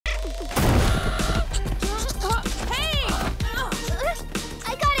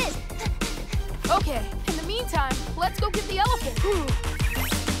On!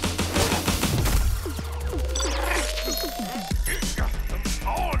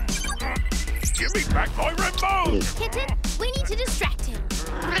 Give me back my remote! Kitten, we need to distract him.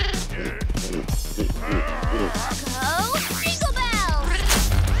 Go, Jingle Bells!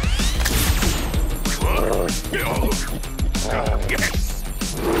 Yes!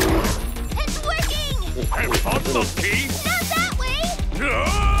 It's working! Have fun, monkey! Not that way!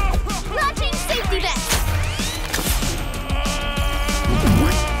 Launching safety vest!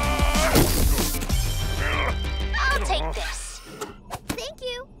 I'll take this. Thank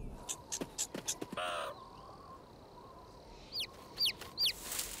you.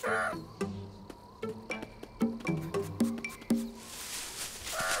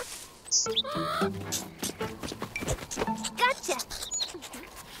 Gotcha.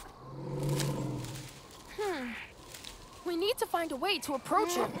 We need to find a way to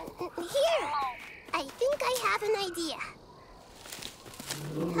approach him. Here. I think I have an idea.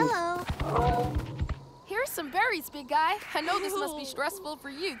 Hello. Here's some berries, big guy. I know this must be stressful for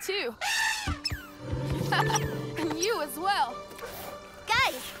you, too. And you as well.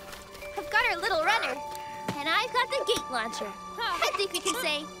 Guys, I've got our little runner. And I've got the gate launcher. I think we can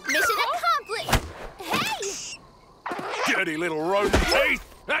say, mission accomplished. Hey! Dirty little rodent teeth!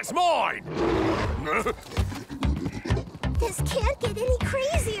 That's mine! This can't get any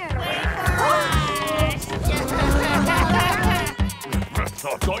crazier.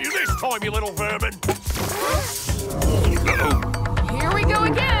 I've got you this time, you little vermin! Here we go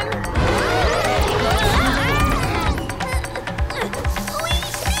again. We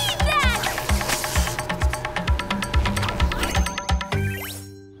need that!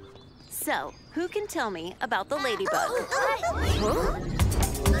 So, who can tell me about the ladybug?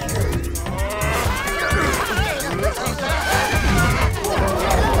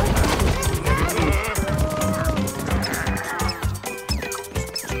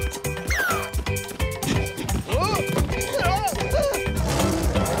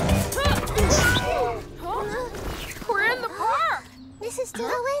 We're in the park. Mrs.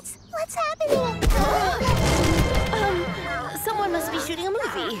 Doolitz, what's happening? Someone must be shooting a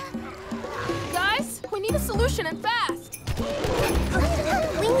movie. Guys, we need a solution and fast.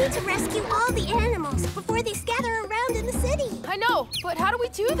 We need to rescue all the animals before they scatter around in the city. I know, but how do we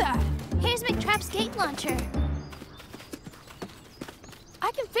do that? Here's McTrap's gate launcher.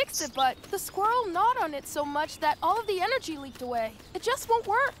 I can fix it, but the squirrel gnawed on it so much that all of the energy leaked away. It just won't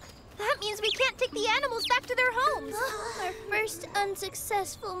work. That means we can't take the animals back to their homes. Our first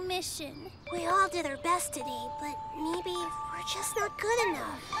unsuccessful mission. We all did our best today, but maybe we're just not good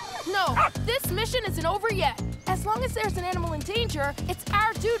enough. No, this mission isn't over yet. As long as there's an animal in danger, it's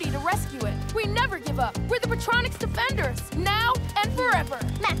our duty to rescue it. We never give up. We're the Petronix defenders, now and forever.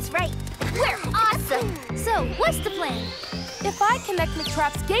 That's right. We're awesome. So, what's the plan? If I connect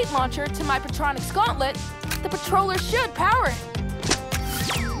McTrap's gate launcher to my Petronix gauntlet, the patroller should power it.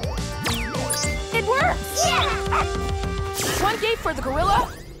 It works! Yeah! One gate for the gorilla,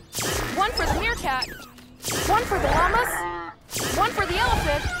 one for the meerkat, one for the llamas, one for the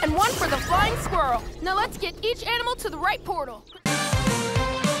elephant, and one for the flying squirrel. Now let's get each animal to the right portal.